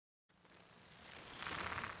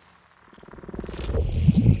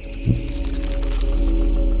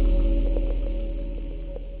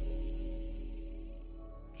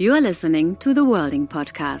You are listening to the Worlding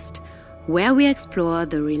Podcast, where we explore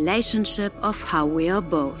the relationship of how we are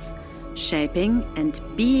both, shaping and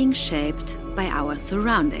being shaped by our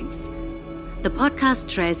surroundings. The podcast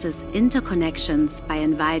traces interconnections by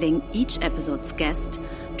inviting each episode's guest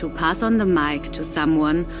to pass on the mic to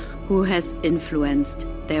someone who has influenced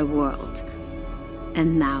their world.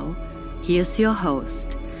 And now, here's your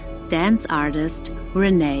host, dance artist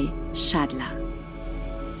Renee Schadler.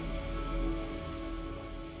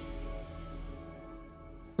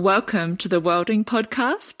 Welcome to the Worlding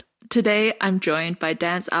Podcast. Today I'm joined by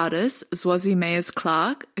dance artist Zwazi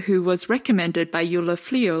Meyers-Clark, who was recommended by Eula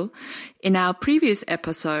Fliel in our previous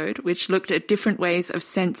episode, which looked at different ways of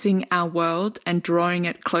sensing our world and drawing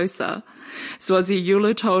it closer. Zwazi,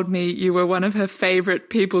 Eula told me you were one of her favorite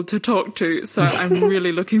people to talk to, so I'm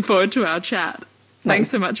really looking forward to our chat. Nice. Thanks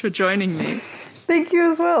so much for joining me. Thank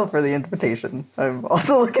you as well for the invitation. I'm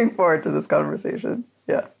also looking forward to this conversation.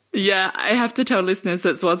 Yeah, I have to tell listeners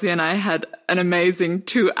that Zwazi and I had an amazing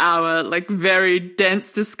 2-hour, very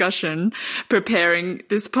dense discussion preparing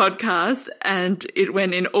this podcast, and it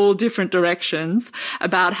went in all different directions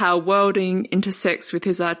about how worlding intersects with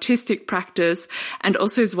his artistic practice and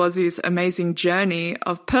also Zwazi's amazing journey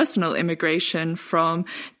of personal immigration from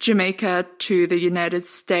Jamaica to the United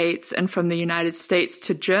States and from the United States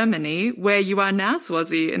to Germany, where you are now,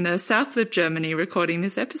 Zwazi, in the south of Germany recording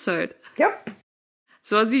this episode. Yep.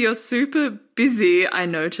 Zwazi, you're super busy, I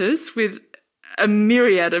notice, with a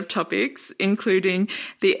myriad of topics, including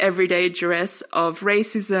the everyday duress of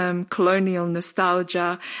racism, colonial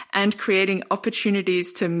nostalgia, and creating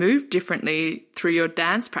opportunities to move differently through your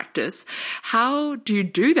dance practice. How do you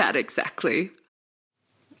do that exactly?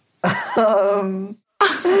 That's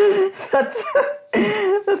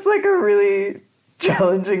like a really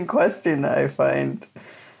challenging question, I find.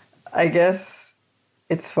 I guess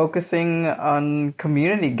it's focusing on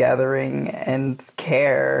community gathering and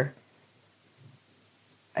care,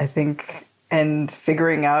 I think, and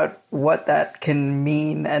figuring out what that can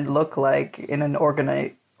mean and look like in an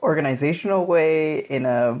organizational way, in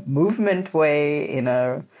a movement way, in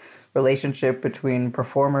a relationship between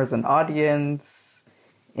performers and audience,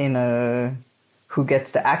 in a who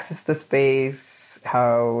gets to access the space,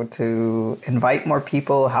 how to invite more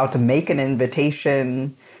people, how to make an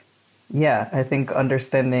invitation. Yeah, I think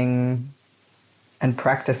understanding and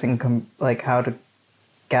practicing how to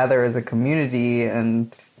gather as a community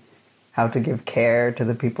and how to give care to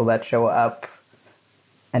the people that show up,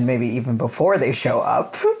 and maybe even before they show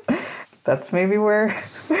up. That's maybe what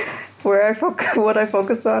I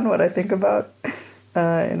focus on, what I think about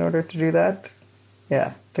in order to do that.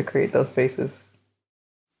 Yeah, to create those spaces.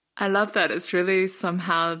 I love that. It's really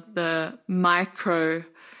somehow the micro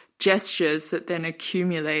gestures that then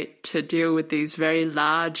accumulate to deal with these very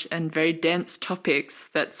large and very dense topics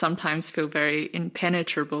that sometimes feel very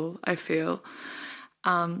impenetrable, I feel.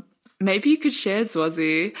 Maybe you could share,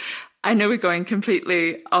 Zwazi. I know we're going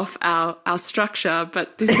completely off our structure,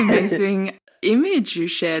 but this amazing image you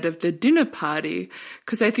shared of the dinner party,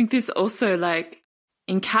 because I think this also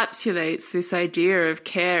encapsulates this idea of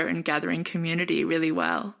care and gathering community really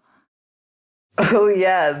well. Oh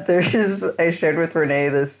yeah, I shared with Renee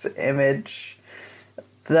this image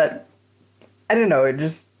that, I don't know, it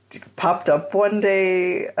just popped up one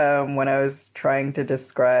day when I was trying to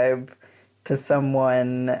describe to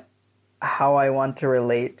someone how I want to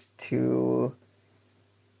relate to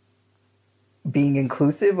being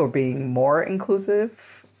inclusive or being more inclusive.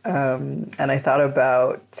 And I thought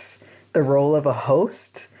about the role of a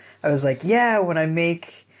host. I was like, yeah, when I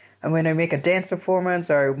make a dance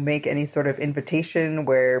performance or make any sort of invitation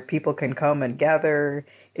where people can come and gather,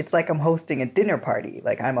 it's like I'm hosting a dinner party.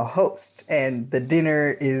 Like I'm a host, and the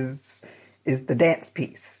dinner is the dance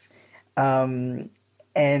piece. And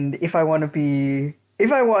if I want,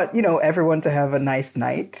 everyone to have a nice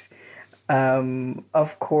night,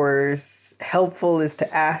 of course, helpful is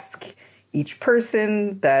to ask each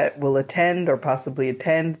person that will attend or possibly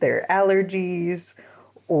attend their allergies,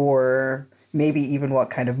 or maybe even what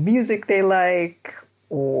kind of music they like,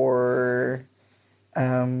 or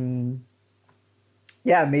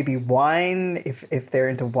maybe wine, if they're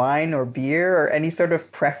into wine or beer, or any sort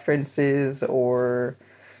of preferences, or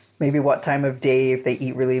maybe what time of day, if they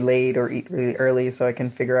eat really late or eat really early, so I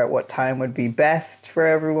can figure out what time would be best for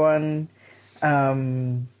everyone.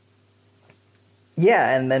 And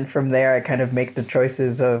then from there I kind of make the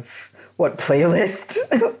choices of what playlist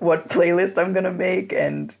I'm going to make,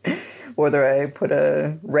 and whether I put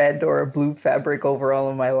a red or a blue fabric over all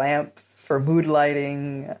of my lamps for mood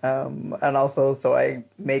lighting, and also so I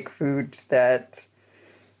make food that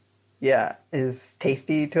is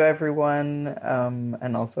tasty to everyone,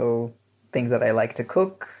 and also things that I like to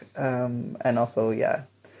cook, and also,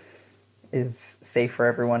 is safe for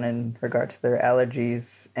everyone in regard to their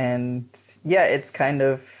allergies. And it's kind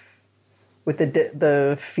of, with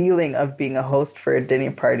the feeling of being a host for a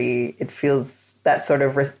dinner party, it feels that sort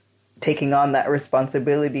of taking on that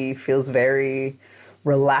responsibility feels very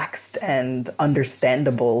relaxed and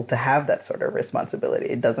understandable to have that sort of responsibility.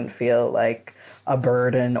 It doesn't feel like a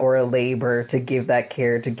burden or a labor to give that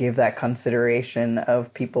care, to give that consideration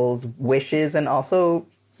of people's wishes and also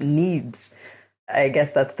needs. I guess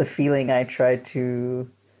that's the feeling I try to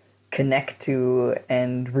connect to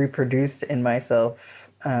and reproduce in myself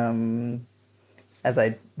as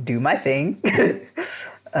I do my thing.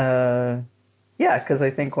 Because I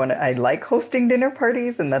think when I like hosting dinner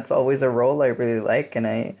parties, and that's always a role I really like, and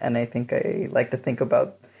I think I like to think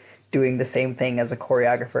about doing the same thing as a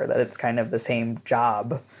choreographer, that it's kind of the same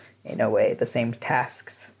job in a way, the same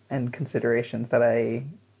tasks and considerations that I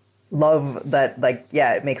love, that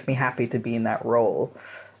it makes me happy to be in that role.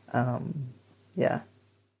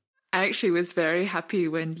 I actually was very happy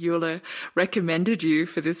when Eula recommended you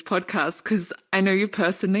for this podcast, because I know you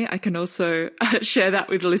personally. I can also share that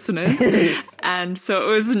with listeners. And so it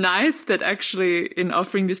was nice that actually in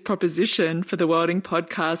offering this proposition for the Worlding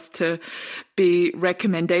podcast to be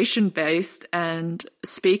recommendation based and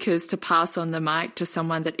speakers to pass on the mic to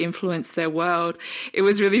someone that influenced their world, it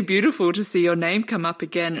was really beautiful to see your name come up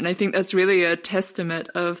again. And I think that's really a testament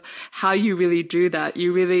of how you really do that.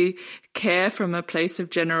 You really care from a place of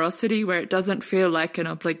generosity where it doesn't feel like an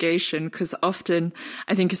obligation, because often,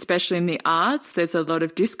 I think especially in the arts, there's a lot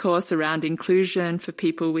of discourse around inclusion for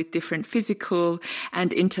people with different physical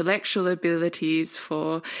and intellectual abilities,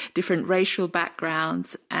 for different racial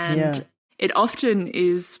backgrounds, and it often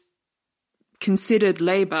is considered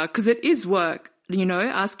labor, because it is work,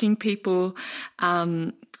 asking people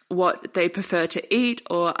what they prefer to eat,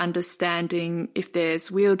 or understanding if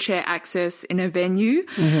there's wheelchair access in a venue.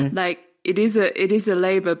 Like, it is a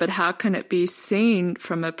labor, but how can it be seen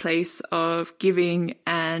from a place of giving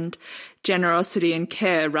and generosity and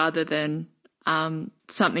care, rather than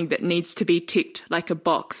something that needs to be ticked like a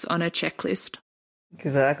box on a checklist?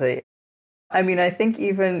 Exactly. I mean, I think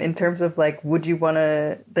even in terms of would you want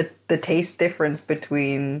to, the taste difference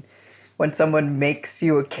between when someone makes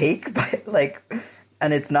you a cake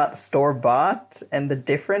and it's not store-bought, and the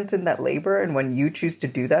difference in that labor, and when you choose to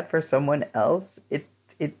do that for someone else, it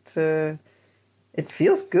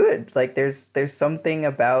feels good. Like there's something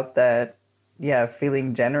about that,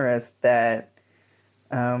 feeling generous, that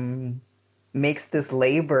makes this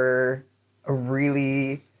labor a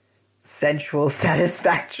really sensual,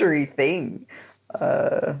 satisfactory thing.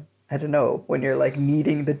 I don't know, when you're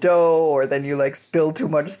kneading the dough, or then you spill too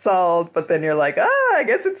much salt, but then you're I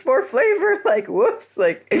guess it's more flavor. Whoops,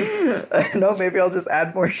 I don't know, maybe I'll just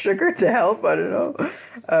add more sugar to help. I don't know.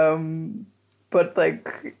 But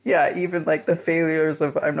even the failures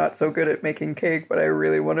of, I'm not so good at making cake, but I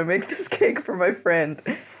really want to make this cake for my friend.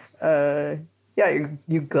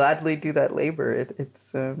 You gladly do that labor.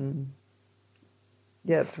 It's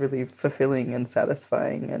really fulfilling and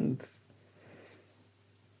satisfying, and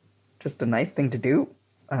just a nice thing to do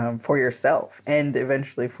for yourself and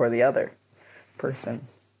eventually for the other person.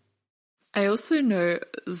 I also know,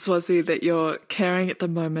 Zwazi, that you're caring at the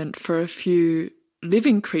moment for a few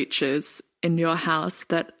living creatures in your house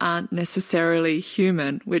that aren't necessarily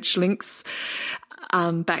human, which links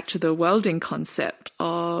back to the worlding concept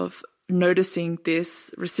of noticing this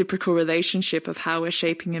reciprocal relationship of how we're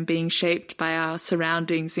shaping and being shaped by our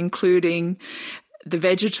surroundings, including the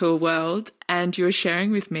vegetal world. And you were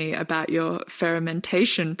sharing with me about your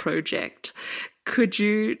fermentation project. Could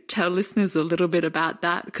you tell listeners a little bit about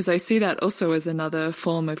that? Because I see that also as another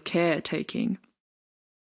form of caretaking.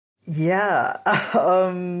 Yeah.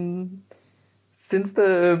 Since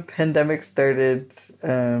the pandemic started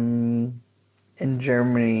in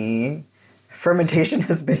Germany, fermentation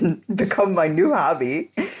has become my new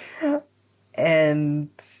hobby. And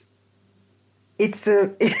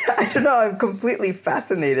I don't know, I'm completely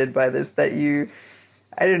fascinated by this, that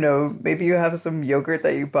I don't know, maybe you have some yogurt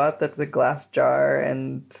that you bought that's a glass jar,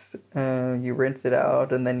 and you rinse it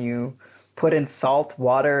out, and then you put in salt,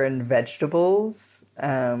 water, and vegetables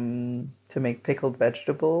to make pickled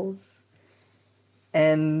vegetables.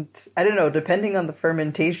 And I don't know, depending on the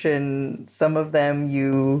fermentation, some of them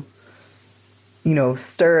you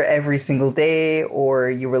stir every single day, or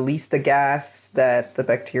you release the gas that the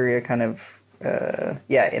bacteria kind of,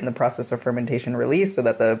 in the process of fermentation release, so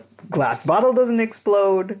that the glass bottle doesn't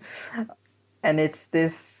explode. And it's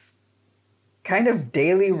this kind of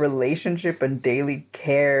daily relationship and daily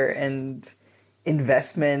care and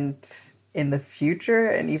investment in the future.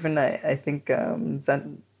 And even I think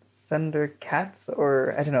Sander Katz,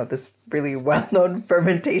 or I don't know, this really well-known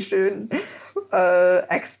fermentation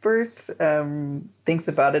expert thinks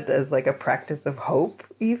about it as like a practice of hope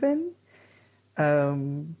even.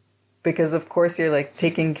 Because of course you're like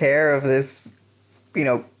taking care of this,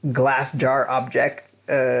 glass jar object,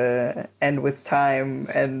 and with time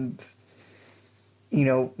and,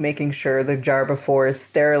 making sure the jar before is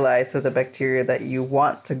sterilized so the bacteria that you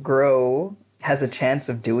want to grow has a chance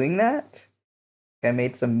of doing that. I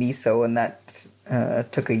made some miso, and that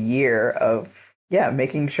took a year of,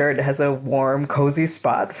 making sure it has a warm, cozy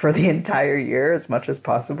spot for the entire year as much as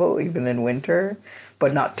possible, even in winter,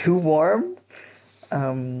 but not too warm,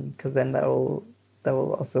 because then that will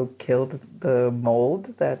also kill the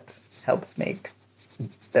mold that helps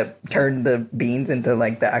turn the beans into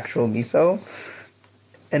like the actual miso.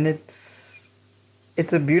 And it's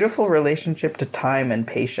a beautiful relationship to time and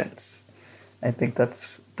patience. I think that's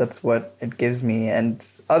what it gives me. And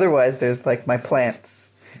otherwise there's like my plants,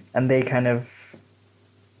 and they kind of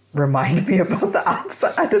remind me about the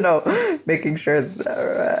outside. I don't know, making sure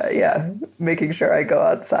I go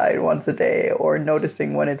outside once a day, or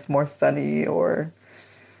noticing when it's more sunny or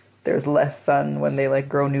there's less sun, when they like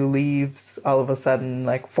grow new leaves all of a sudden,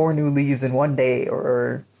 like 4 new leaves in one day,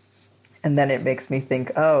 and then it makes me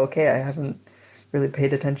think, oh, okay, I haven't really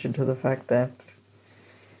paid attention to the fact that,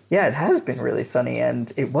 it has been really sunny,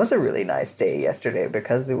 and it was a really nice day yesterday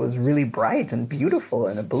because it was really bright and beautiful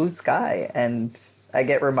and a blue sky. And I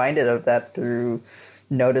get reminded of that through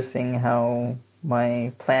noticing how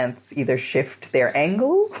my plants either shift their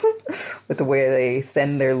angle with the way they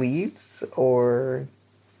send their leaves, or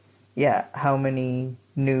how many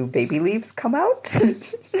new baby leaves come out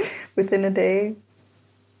within a day.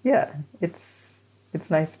 It's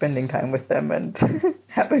nice spending time with them and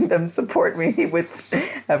having them support me with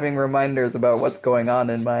having reminders about what's going on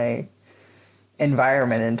in my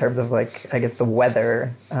environment in terms of, like, I guess the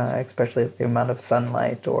weather, especially the amount of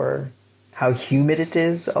sunlight, or how humid it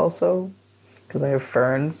is also, because I have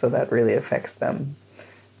ferns, so that really affects them,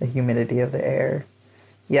 the humidity of the air.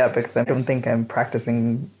 Because I don't think I'm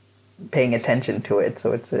practicing paying attention to it,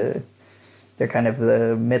 so they're kind of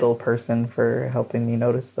the middle person for helping me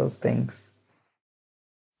notice those things.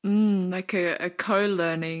 Like a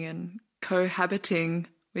co-learning and cohabiting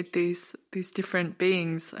with these different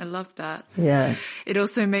beings. I love that. Yeah. It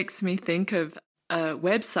also makes me think of a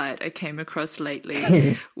website I came across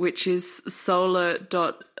lately, which is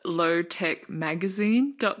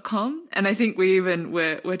solar.lowtechmagazine.com. And I think we even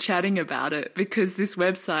were chatting about it because this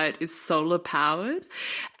website is solar powered,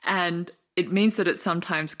 and it means that it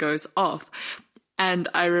sometimes goes off. And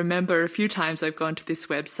I remember a few times I've gone to this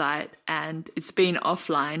website and it's been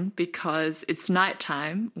offline because it's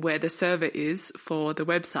nighttime where the server is for the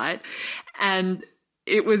website. And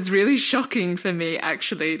it was really shocking for me,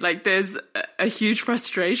 actually. Like, there's a huge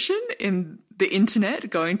frustration in the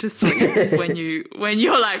internet going to sleep when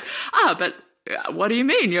you're like, but what do you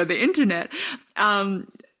mean? You're the internet. And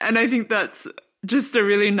I think that's just a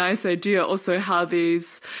really nice idea. Also, how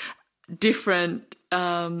these different,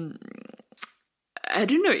 I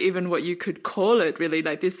don't know even what you could call it, really,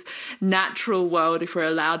 like this natural world, if we're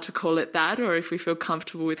allowed to call it that, or if we feel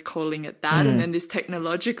comfortable with calling it that, and then this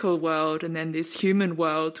technological world, and then this human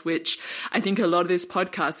world, which I think a lot of this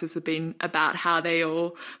podcast has been about how they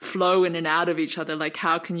all flow in and out of each other. Like,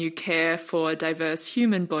 how can you care for diverse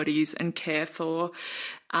human bodies and care for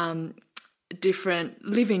different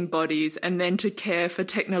living bodies, and then to care for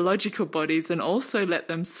technological bodies and also let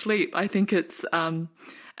them sleep? I think it's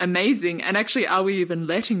amazing. And actually, are we even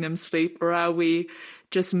letting them sleep, or are we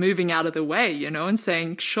just moving out of the way, and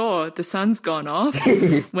saying, sure, the sun's gone off,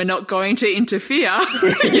 we're not going to interfere,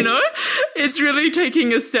 It's really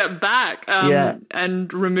taking a step back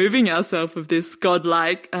and removing ourselves of this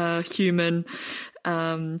godlike human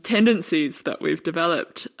tendencies that we've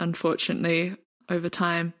developed, unfortunately, over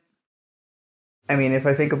time. I mean, if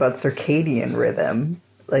I think about circadian rhythm,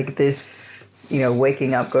 like this,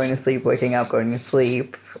 waking up, going to sleep, waking up, going to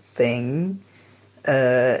sleep thing,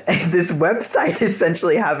 this website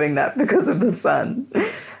essentially having that because of the sun.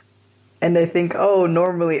 And I think,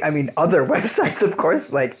 normally, other websites, of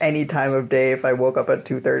course, like any time of day, if I woke up at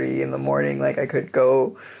 2:30 in the morning, like I could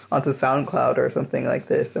go onto SoundCloud or something like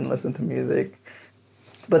this and listen to music.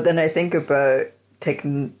 But then I think about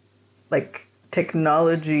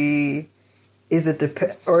technology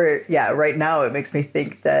right now it makes me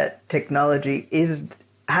think that technology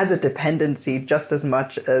has a dependency just as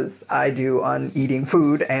much as I do on eating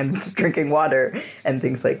food and drinking water and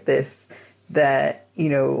things like this, that, you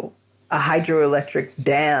know, a hydroelectric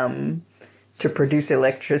dam to produce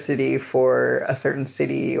electricity for a certain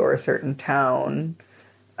city or a certain town,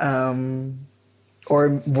 or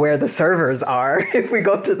where the servers are, if we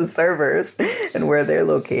go to the servers and where they're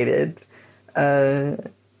located,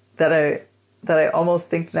 that I almost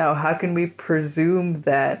think now, how can we presume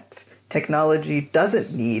that technology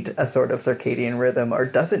doesn't need a sort of circadian rhythm or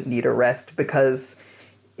doesn't need a rest because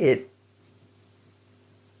it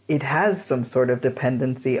has some sort of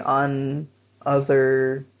dependency on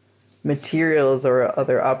other materials or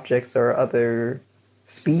other objects or other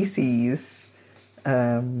species,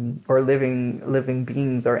 or living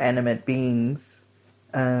beings or animate beings,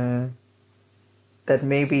 that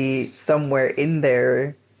maybe somewhere in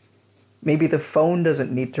there, maybe the phone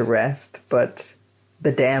doesn't need to rest, but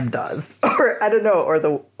the dam does, or I don't know,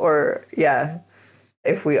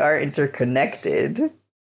 if we are interconnected,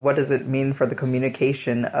 what does it mean for the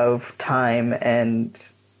communication of time and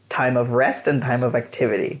time of rest and time of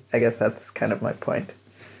activity? I guess that's kind of my point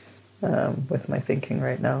with my thinking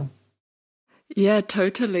right now. Yeah,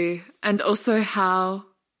 totally. And also how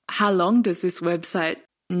long does this website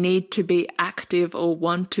need to be active or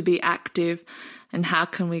want to be active, and how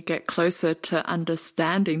can we get closer to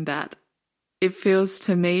understanding that? It feels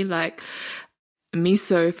to me like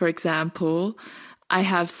Miso, for example, I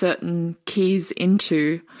have certain keys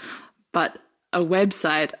into, but a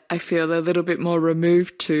website I feel a little bit more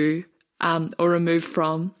removed to, or removed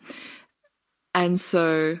from. And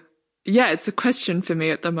so, yeah, it's a question for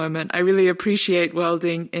me at the moment. I really appreciate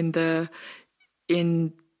welding in the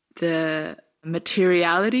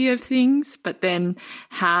materiality of things, but then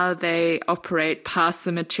how they operate past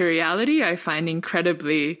the materiality, I find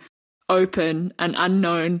incredibly open and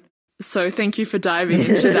unknown. So thank you for diving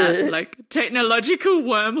into that like technological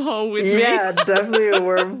wormhole with me. Yeah, definitely a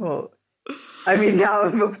wormhole. I mean, now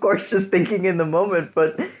I'm of course just thinking in the moment,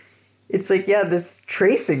 but it's like, yeah, this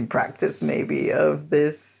tracing practice maybe of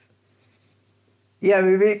this. Yeah,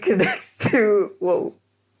 maybe it connects to, well,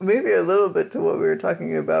 maybe a little bit to what we were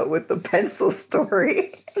talking about with the pencil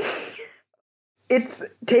story. It's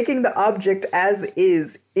taking the object as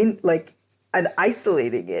is and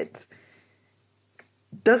isolating it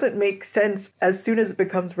doesn't make sense as soon as it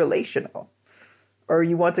becomes relational, or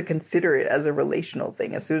you want to consider it as a relational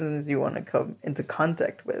thing as soon as you want to come into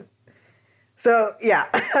contact with. So, yeah,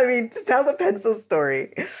 I mean, to tell the pencil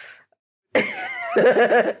story.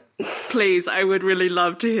 Please, I would really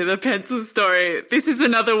love to hear the pencil story. This is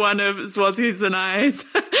another one of Swazi's and I's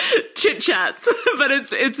chit chats, but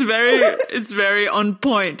it's very on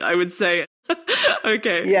point, I would say.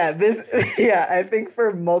 Okay. Yeah, I think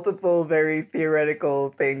for multiple very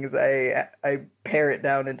theoretical things, I pare it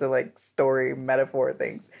down into like story metaphor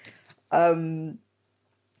things.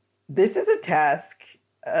 This is a task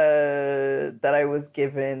that I was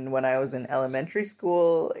given when I was in elementary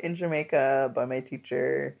school in Jamaica by my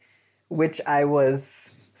teacher, which I was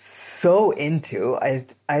so into. I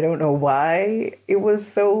don't know why it was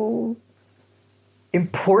so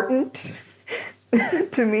important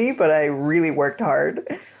to me, but I really worked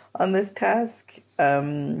hard on this task.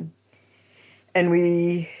 And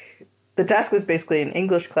the task was basically an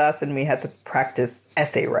English class, and we had to practice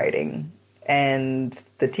essay writing. And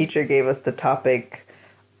the teacher gave us the topic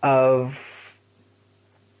of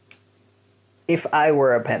if I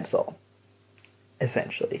were a pencil,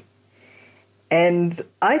 essentially. And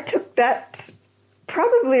I took that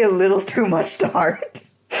probably a little too much to heart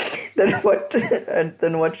than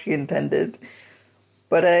what she intended.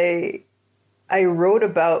 But I wrote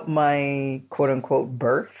about my quote-unquote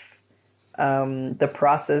birth, the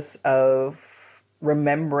process of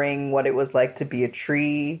remembering what it was like to be a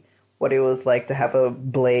tree, what it was like to have a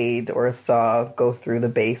blade or a saw go through the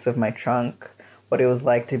base of my trunk, what it was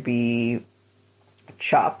like to be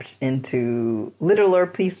chopped into littler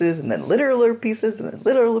pieces, and then littler pieces, and then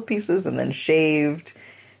littler pieces, and then shaved,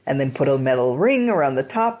 and then put a metal ring around the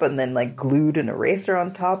top, and then like glued an eraser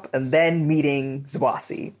on top, and then meeting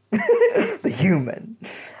Zwasi, the human,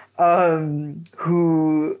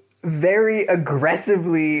 who very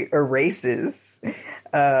aggressively erases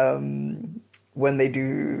when they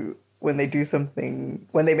do something,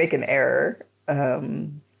 when they make an error,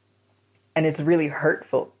 and it's really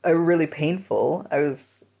hurtful, really painful. I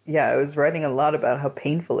was writing a lot about how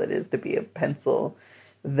painful it is to be a pencil,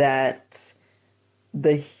 that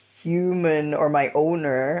the human, or my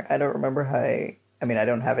owner, I don't remember how I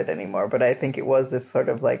don't have it anymore, but I think it was this sort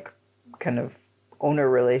of like kind of owner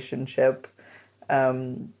relationship,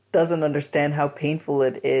 doesn't understand how painful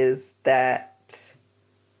it is that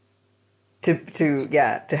to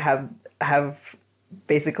have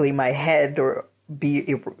basically my head or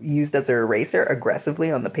be used as an eraser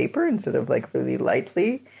aggressively on the paper instead of like really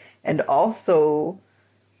lightly. And also,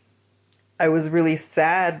 I was really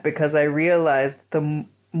sad because I realized the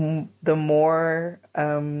more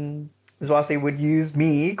Zwasi would use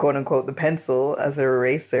me, quote unquote, the pencil as an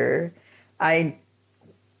eraser, I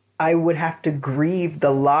would have to grieve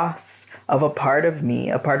the loss of a part of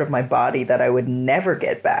me, a part of my body that I would never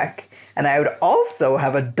get back. And I would also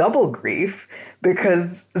have a double grief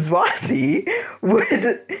because Zwasi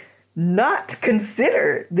would not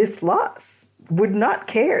consider this loss, would not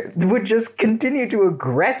care, would just continue to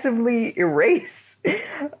aggressively erase,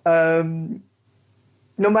 no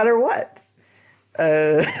matter what.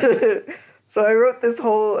 So I wrote this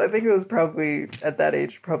whole, I think it was probably, at that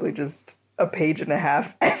age, probably just a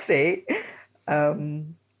 1.5-page essay.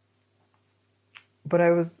 But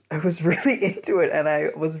I was really into it, and I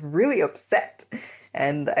was really upset.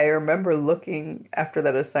 And I remember looking after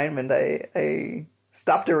that assignment, I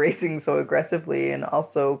stopped erasing so aggressively and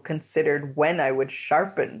also considered when I would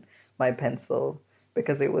sharpen my pencil,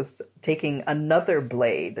 because it was taking another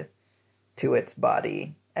blade to its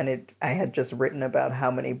body. And I had just written about how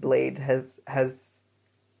many blade has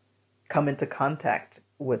come into contact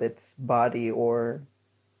with its body or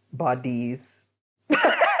bodies.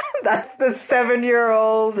 That's the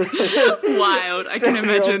 7-year-old. Wild. I can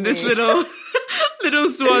imagine this little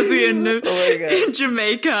Swazi in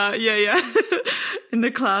Jamaica. Yeah. In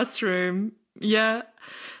the classroom. Yeah.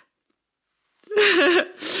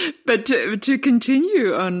 But to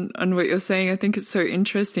continue on what you're saying, I think it's so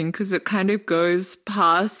interesting because it kind of goes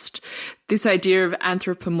past this idea of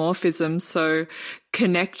anthropomorphism. So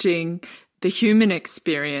connecting the human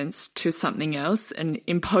experience to something else and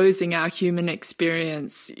imposing our human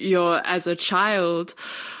experience. You're, as a child,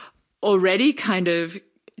 already kind of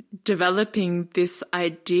developing this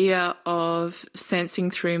idea of sensing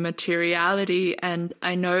through materiality. And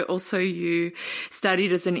I know also you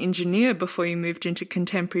studied as an engineer before you moved into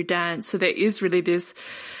contemporary dance. So there is really this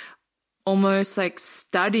almost like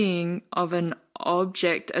studying of an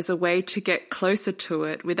object as a way to get closer to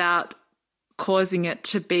it without causing it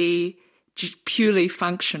to be purely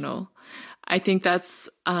functional. I think that's,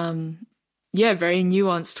 very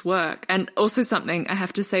nuanced work. And also something I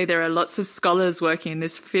have to say, there are lots of scholars working in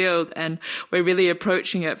this field and we're really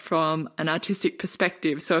approaching it from an artistic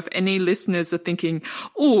perspective. So if any listeners are thinking,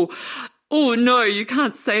 oh, no, you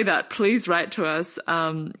can't say that, please write to us,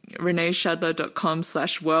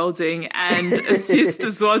 reneeshadler.com/worlding and assist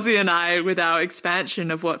Swazi and I with our expansion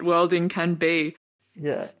of what worlding can be.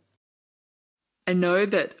 Yeah. I know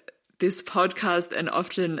that this podcast and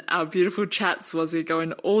often our beautiful chats, Swazi, go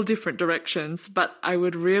in all different directions, but I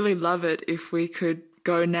would really love it if we could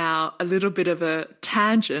go now a little bit of a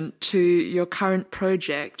tangent to your current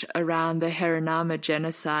project around the Haranama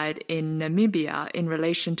genocide in Namibia in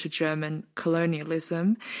relation to German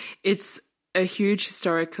colonialism. It's a huge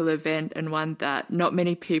historical event and one that not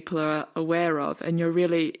many people are aware of, and you're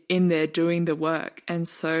really in there doing the work. And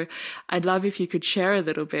so I'd love if you could share a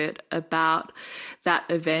little bit about that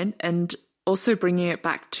event and also bringing it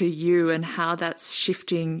back to you and how that's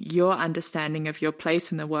shifting your understanding of your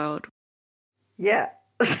place in the world. Yeah.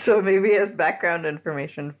 So maybe as background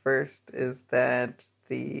information first is that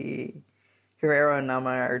the Herero and Nama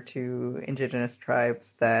are two indigenous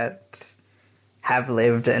tribes that have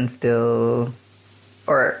lived and still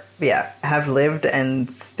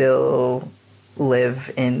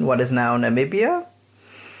live in what is now Namibia,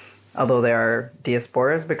 although there are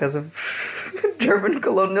diasporas because of German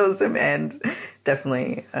colonialism and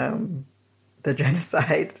definitely the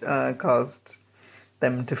genocide caused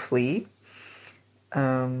them to flee.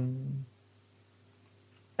 And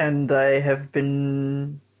I have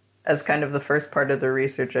been, as kind of the first part of the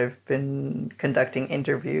research, I've been conducting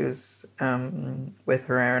interviews with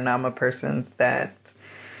Haranama persons that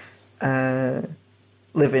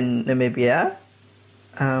live in Namibia,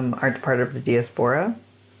 aren't part of the diaspora.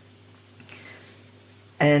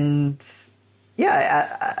 And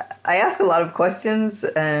yeah, I ask a lot of questions,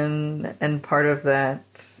 and part of that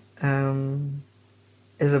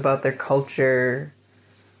is about their culture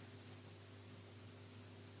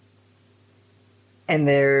and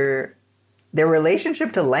their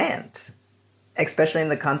relationship to land, especially in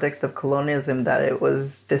the context of colonialism, that it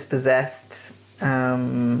was dispossessed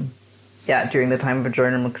during the time of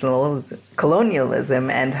German colonialism,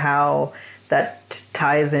 and how that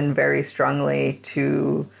ties in very strongly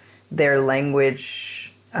to their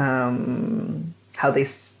language, how they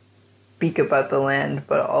speak about the land,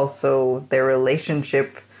 but also their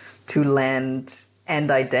relationship to land and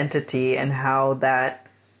identity, and how that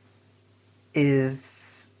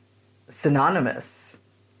is synonymous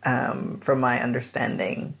from my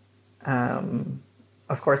understanding.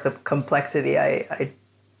 Of course, the complexity I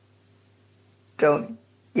don't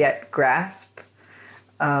yet grasp,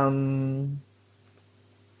 but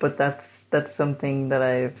that's something that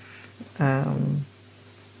I've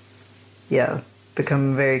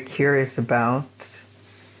become very curious about,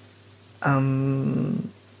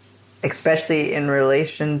 especially in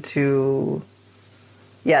relation to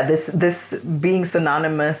this being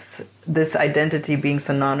synonymous, this identity being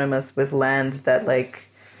synonymous with land, that like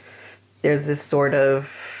there's this sort of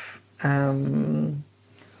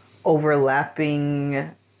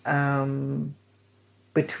overlapping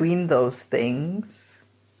between those things.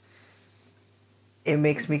 It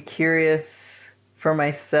makes me curious for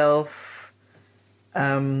myself,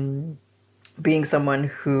 being someone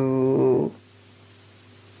who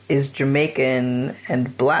is Jamaican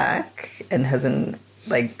and Black and has an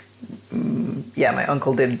my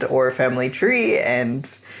uncle did our family tree, and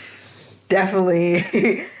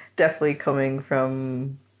definitely coming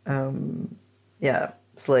from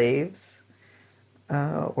slaves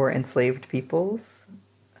or enslaved peoples,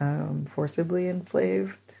 forcibly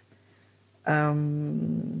enslaved,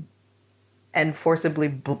 and forcibly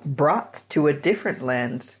brought to a different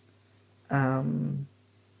land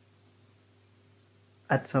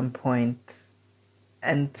at some point.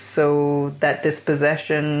 And so that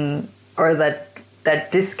dispossession, or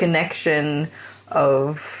that disconnection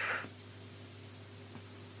of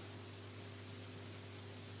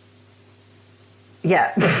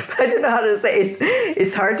I don't know how to say it.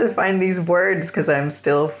 It's hard to find these words because I'm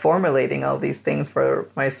still formulating all these things for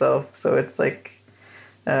myself. So it's like,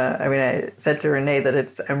 I said to Renee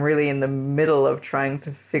that I'm really in the middle of trying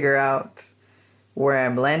to figure out where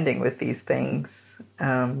I'm landing with these things.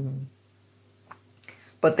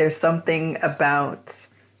 But there's something about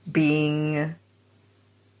it being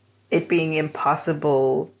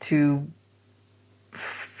impossible to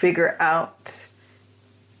figure out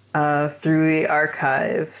through the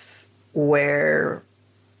archives where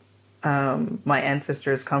my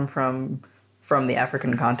ancestors come from the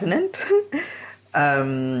African continent.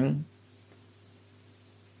 And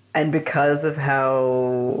because of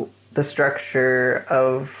how the structure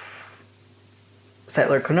of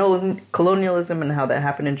settler colonialism and how that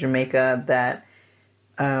happened in Jamaica, that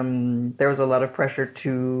there was a lot of pressure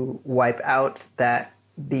to wipe out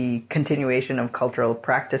the continuation of cultural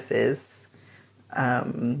practices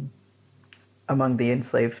among the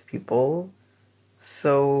enslaved people.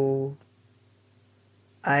 So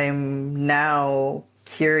I'm now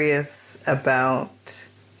curious about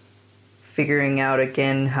figuring out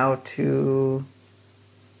again how to,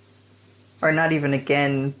 or not even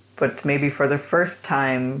again, but maybe for the first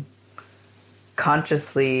time,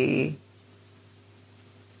 consciously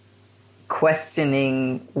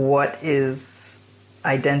questioning what is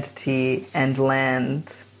identity and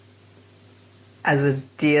land as a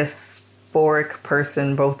diasporic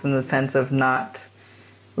person, both in the sense of not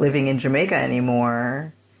living in Jamaica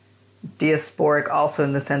anymore, diasporic also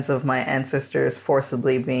in the sense of my ancestors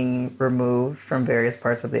forcibly being removed from various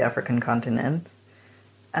parts of the African continent.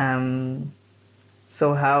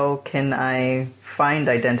 So how can I find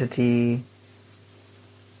identity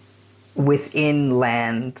within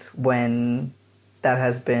land when that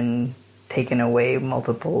has been taken away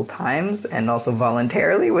multiple times, and also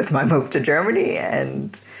voluntarily with my move to Germany,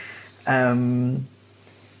 and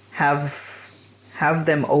have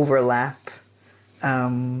them overlap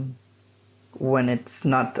when it's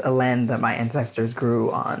not a land that my ancestors grew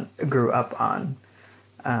up on.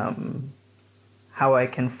 How I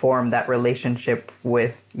can form that relationship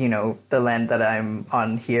with, the land that I'm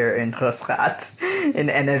on here in Grossrath, in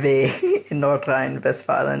NRW, in North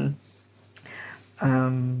Rhine-Westphalia.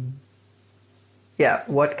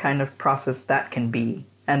 What kind of process that can be.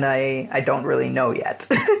 And I don't really know yet.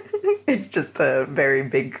 It's just a very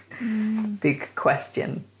big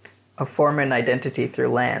question of form and identity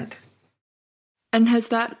through land. And has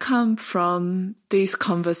that come from these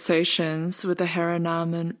conversations with the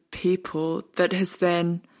Herinamen people that has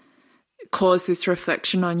then caused this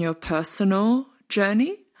reflection on your personal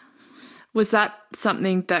journey? Was that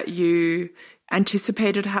something that you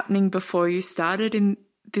anticipated happening before you started in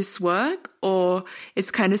this work, or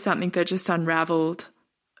it's kind of something that just unraveled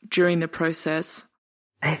during the process?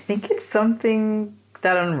 I think it's something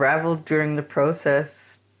that unraveled during the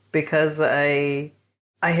process, because I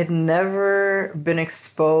had never been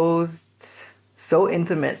exposed so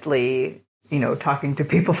intimately, talking to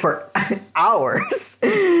people for hours,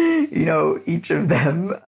 each of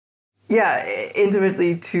them.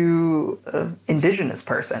 Intimately to indigenous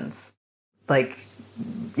persons. Like,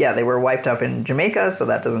 they were wiped up in Jamaica, so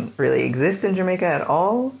that doesn't really exist in Jamaica at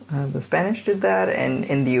all. The Spanish did that. And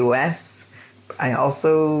in the US, I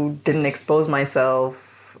also didn't expose myself,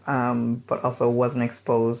 but also wasn't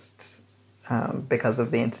exposed because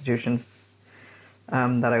of the institutions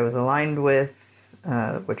that I was aligned with,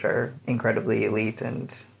 which are incredibly elite,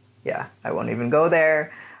 and I won't even go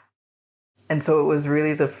there. And so it was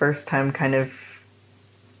really the first time kind of,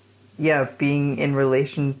 being in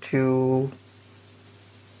relation to,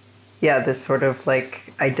 this sort of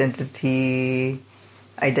like identity,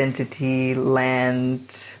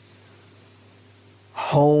 land,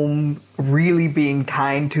 home, really being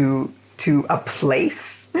tied to a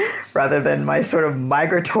place rather than my sort of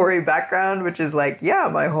migratory background, which is like,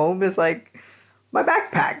 my home is like my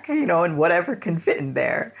backpack, and whatever can fit in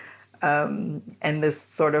there. And this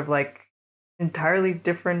sort of like entirely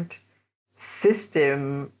different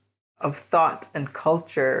system of thought and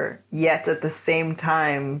culture, yet at the same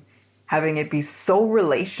time having it be so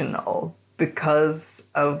relational because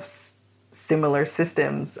of similar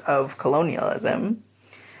systems of colonialism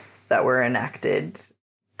that were enacted,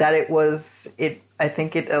 that I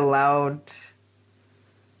think it allowed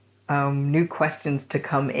new questions to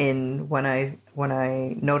come in when I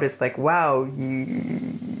noticed, like, wow,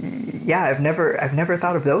 I've never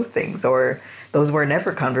thought of those things, or those were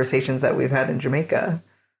never conversations that we've had in Jamaica.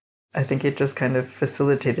 I think it just kind of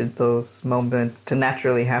facilitated those moments to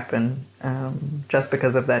naturally happen, just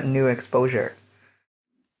because of that new exposure.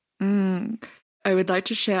 I would like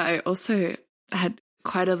to share, I also had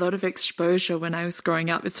quite a lot of exposure when I was growing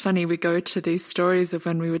up. It's funny, we go to these stories of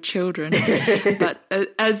when we were children, but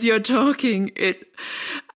as you're talking, it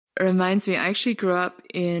reminds me, I actually grew up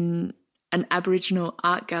in an Aboriginal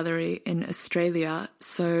art gallery in Australia.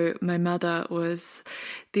 So my mother was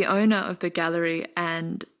the owner of the gallery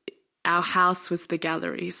and our house was the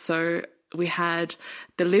gallery. So we had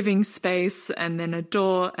the living space and then a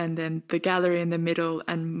door and then the gallery in the middle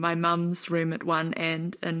and my mum's room at one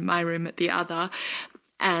end and my room at the other.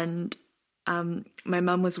 And my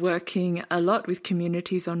mum was working a lot with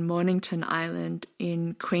communities on Mornington Island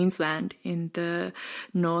in Queensland in the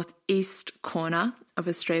northeast corner of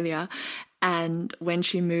Australia. And when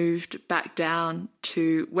she moved back down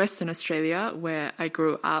to Western Australia, where I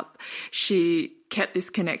grew up, she kept this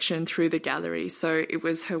connection through the gallery. So it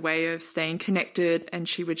was her way of staying connected, and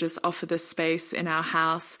she would just offer the space in our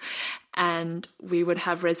house. And we would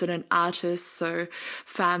have resident artists, so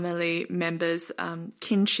family members,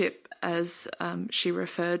 kinship, as she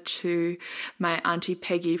referred to my Auntie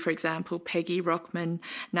Peggy, for example, Peggy Rockman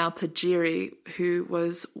Nalpajiri, who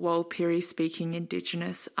was Walpiri speaking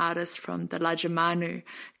Indigenous artist from the Lajamanu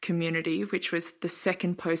community, which was the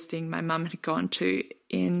second posting my mum had gone to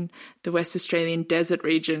in the West Australian desert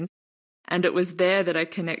regions. And it was there that I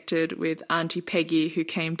connected with Auntie Peggy, who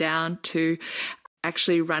came down to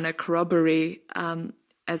actually run a corroboree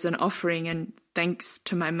as an offering and thanks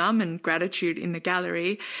to my mum and gratitude in the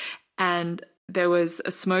gallery. And there was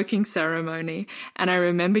a smoking ceremony, and I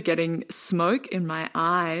remember getting smoke in my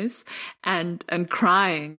eyes and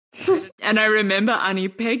crying. And I remember Auntie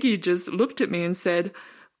Peggy just looked at me and said,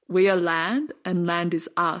 "We are land and land is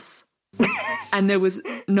us." And there was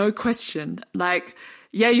no question. Like,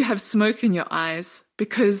 you have smoke in your eyes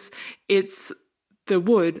because it's the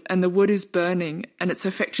wood and the wood is burning and it's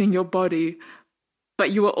affecting your body, but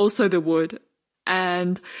you are also the wood.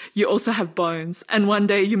 And you also have bones, and one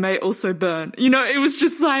day you may also burn. It was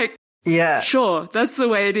just like, sure, that's the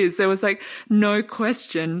way it is. There was like no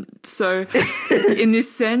question. So in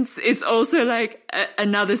this sense, it's also like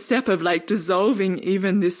another step of like dissolving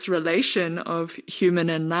even this relation of human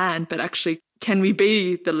and land, but actually, can we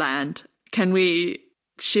be the land? Can we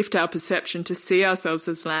shift our perception to see ourselves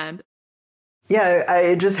as land? Yeah,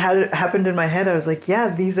 I just had it happened in my head. I was like,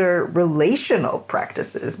 these are relational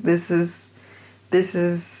practices. This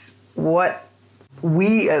is what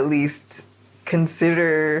we at least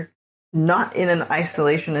consider not in an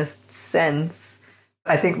isolationist sense.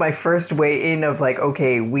 I think my first way in of like,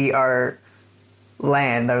 okay, we are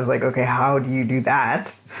land, I was like, okay, how do you do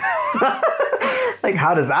that? Like,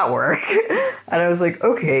 how does that work? And I was like,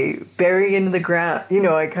 okay, bury in the ground, you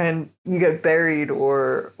get buried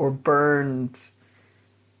or burned,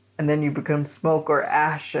 and then you become smoke or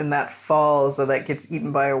ash, and that falls, or that gets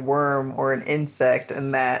eaten by a worm or an insect,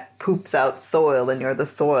 and that poops out soil, and you're the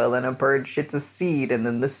soil, and a bird shits a seed, and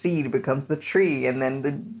then the seed becomes the tree, and then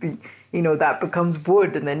the that becomes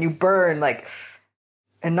wood, and then you burn, like,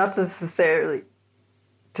 and not necessarily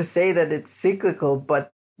to say that it's cyclical,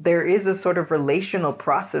 but there is a sort of relational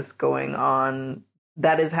process going on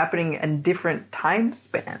that is happening in different time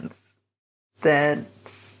spans that,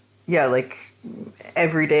 like,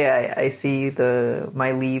 every day I see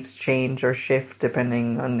my leaves change or shift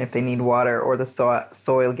depending on if they need water or the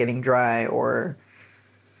soil getting dry or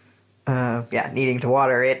needing to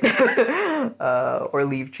water it or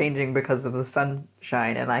leaf changing because of the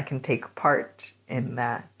sunshine, and I can take part in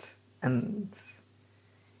that. And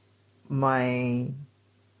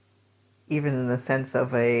even in the sense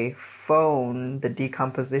of a phone, the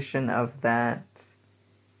decomposition of that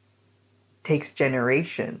takes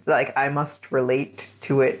generations. Like, I must relate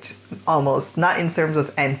to it almost not in terms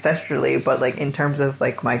of ancestrally, but like in terms of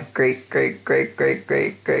like my great great great great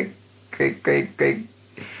great great great great great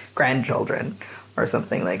grandchildren or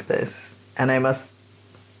something like this. And I must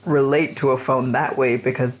relate to a phone that way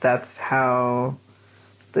because that's how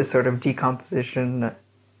the sort of decomposition,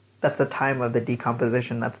 that's the time of the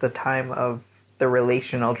decomposition, that's the time of the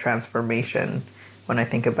relational transformation when I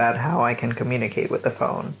think about how I can communicate with the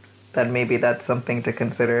phone. That maybe that's something to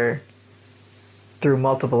consider through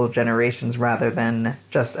multiple generations rather than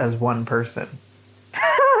just as one person.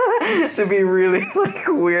 To be really like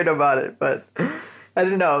weird about it, but I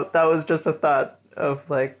don't know. That was just a thought of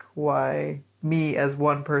like why me as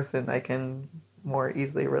one person, I can more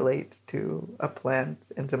easily relate to a plant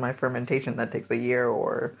and to my fermentation that takes a year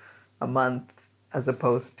or a month, as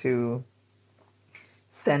opposed to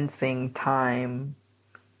sensing time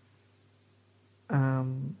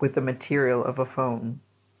with the material of a phone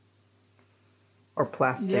or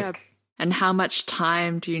plastic. Yeah. And how much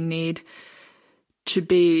time do you need to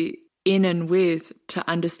be in and with to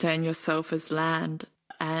understand yourself as land?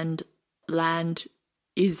 And land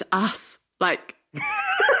is us. Like,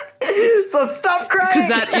 so stop crying! Because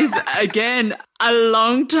that is, again, a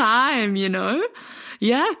long time, you know?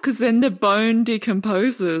 Yeah, because then the bone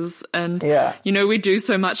decomposes and, you know, we do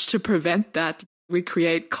so much to prevent that. We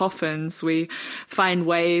create coffins, we find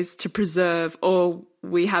ways to preserve, or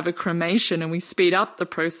we have a cremation and we speed up the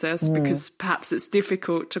process because perhaps it's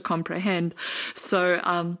difficult to comprehend.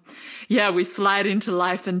 So, we slide into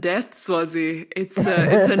life and death, Swazi. It's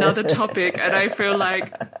another topic. And I feel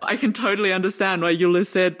like I can totally understand why Yula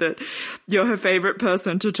said that you're her favorite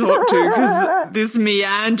person to talk to, because this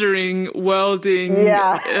meandering, worlding,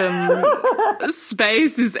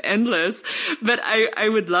 space is endless. But I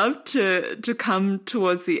would love to come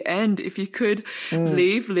towards the end, if you could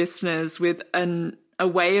leave listeners with a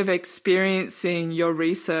way of experiencing your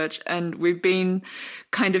research. And we've been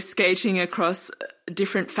kind of skating across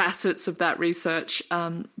different facets of that research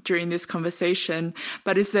during this conversation.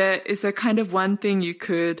 But is there kind of one thing you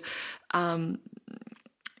could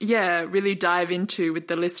really dive into with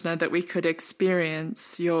the listener that we could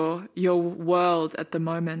experience your world at the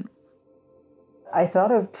moment? I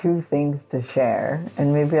thought of two things to share,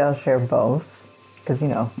 and maybe I'll share both because, you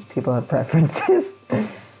know, people have preferences.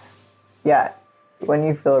 When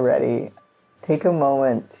you feel ready, take a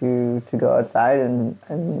moment to go outside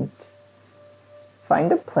and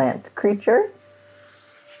find a plant creature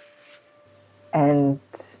and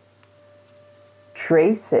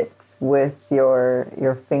trace it with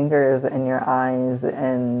your fingers and your eyes.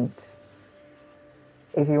 And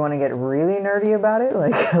if you want to get really nerdy about it,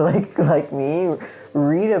 like me,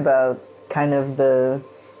 read about kind of the,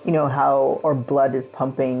 you know, how our blood is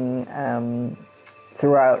pumping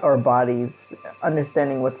throughout our bodies,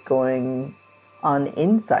 understanding what's going on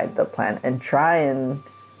inside the plant, and try and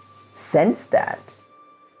sense that.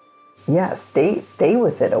 Stay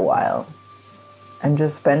with it a while, and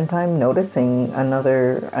just spend time noticing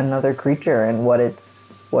another creature and what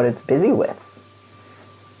it's busy with,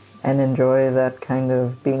 and enjoy that kind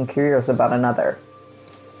of being curious about another.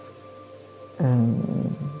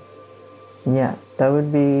 That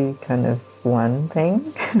would be kind of one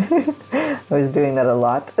thing. I was doing that a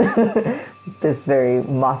lot. This very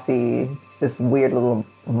mossy, this weird little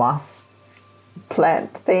moss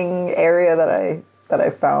plant thing area that I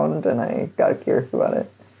found, and I got curious about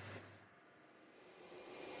it.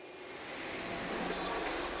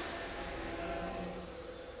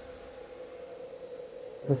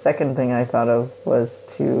 The second thing I thought of was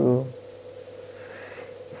to,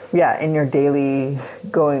 in your daily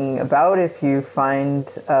going about, if you find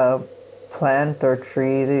a plant or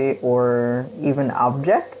tree or even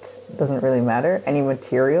object, doesn't really matter, any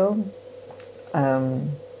material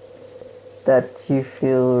that you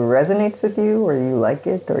feel resonates with you, or you like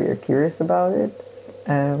it, or you're curious about it,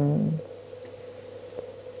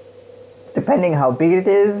 depending how big it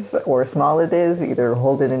is or small it is, either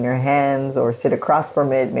hold it in your hands or sit across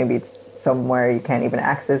from it. Maybe it's somewhere you can't even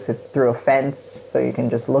access, it's through a fence, so you can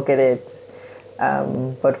just look at it,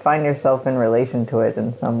 but find yourself in relation to it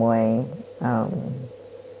in some way,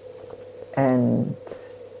 and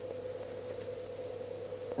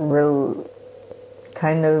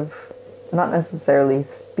kind of not necessarily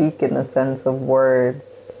speak in the sense of words,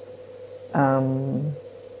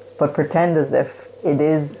 but pretend as if it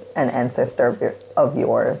is an ancestor of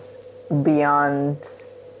yours beyond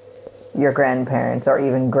your grandparents or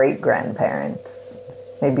even great-grandparents,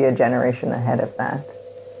 maybe a generation ahead of that.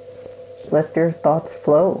 Let your thoughts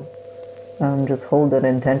flow. Just hold that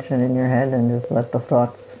intention in your head and just let the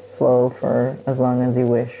thoughts flow for as long as you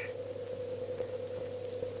wish.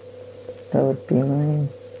 That would be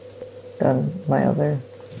my other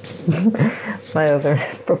my other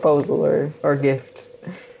proposal or gift.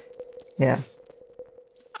 Yeah.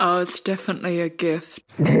 Oh, it's definitely a gift.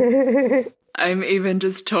 I'm even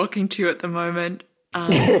just talking to you at the moment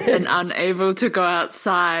and unable to go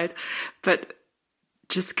outside, but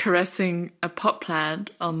just caressing a pot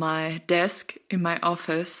plant on my desk in my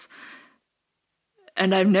office.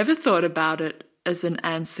 And I've never thought about it as an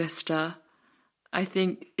ancestor. I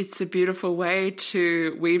think it's a beautiful way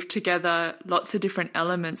to weave together lots of different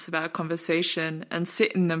elements of our conversation and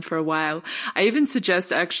sit in them for a while. I even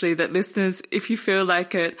suggest actually that listeners, if you feel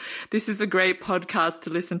like it, this is a great podcast to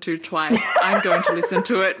listen to twice. I'm going to listen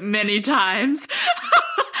to it many times.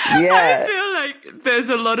 Yeah. I feel like there's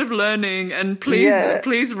a lot of learning, and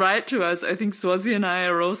please write to us. I think Swazi and I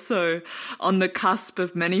are also on the cusp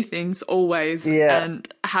of many things always,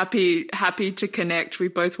 and happy to connect. We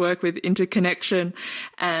both work with interconnection,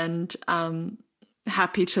 and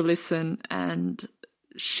happy to listen and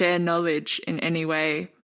share knowledge in any way.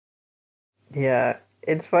 Yeah,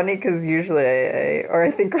 it's funny because usually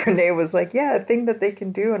I think Renee was like, yeah, a thing that they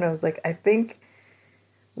can do, and I was like, I think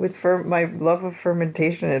with my love of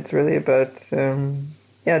fermentation, it's really about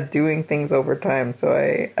doing things over time. So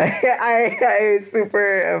I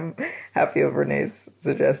super am happy of Renee's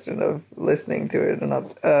suggestion of listening to it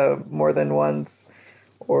more than once,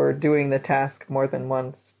 or doing the task more than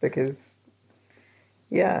once, because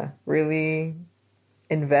really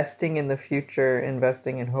investing in the future,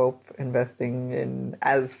 investing in hope, investing in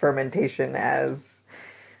as fermentation as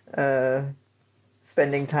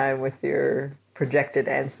spending time with your projected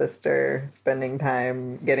ancestor, spending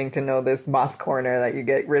time getting to know this moss corner that you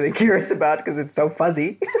get really curious about because it's so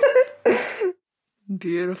fuzzy.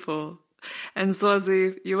 Beautiful. And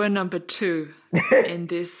Swazi, you are number 2 in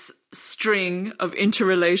this string of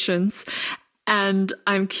interrelations. And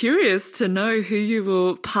I'm curious to know who you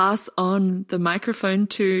will pass on the microphone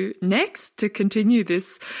to next to continue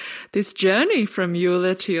this journey from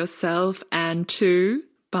Eula to yourself and to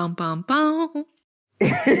bum bum bum.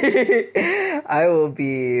 I will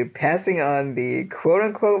be passing on the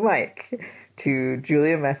quote-unquote mic to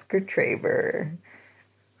Julia Mesker-Traber,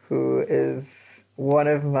 who is one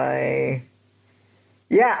of my...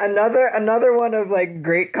 another one of like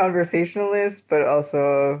great conversationalists, but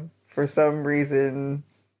also for some reason,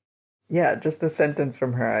 just a sentence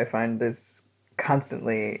from her I find is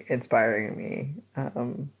constantly inspiring me.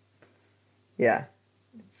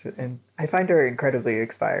 And I find her incredibly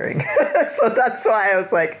inspiring. So that's why I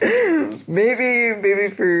was like, maybe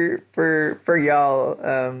for y'all,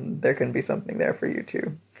 there can be something there for you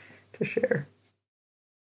to share.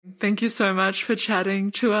 Thank you so much for chatting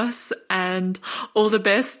to us, and all the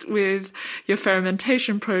best with your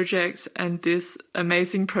fermentation projects and this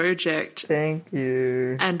amazing project. Thank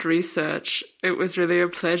you. And research. It was really a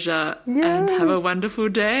pleasure. Yes. And have a wonderful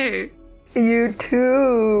day. You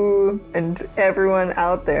too. And everyone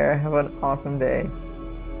out there, have an awesome day.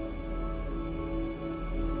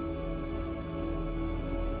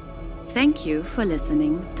 Thank you for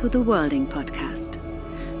listening to the Worlding Podcast.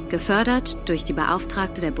 Gefördert durch die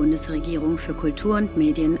Beauftragte der Bundesregierung für Kultur und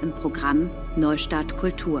Medien im Programm Neustart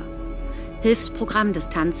Kultur. Hilfsprogramm des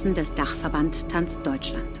Tanzen des Dachverband Tanz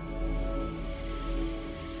Deutschland.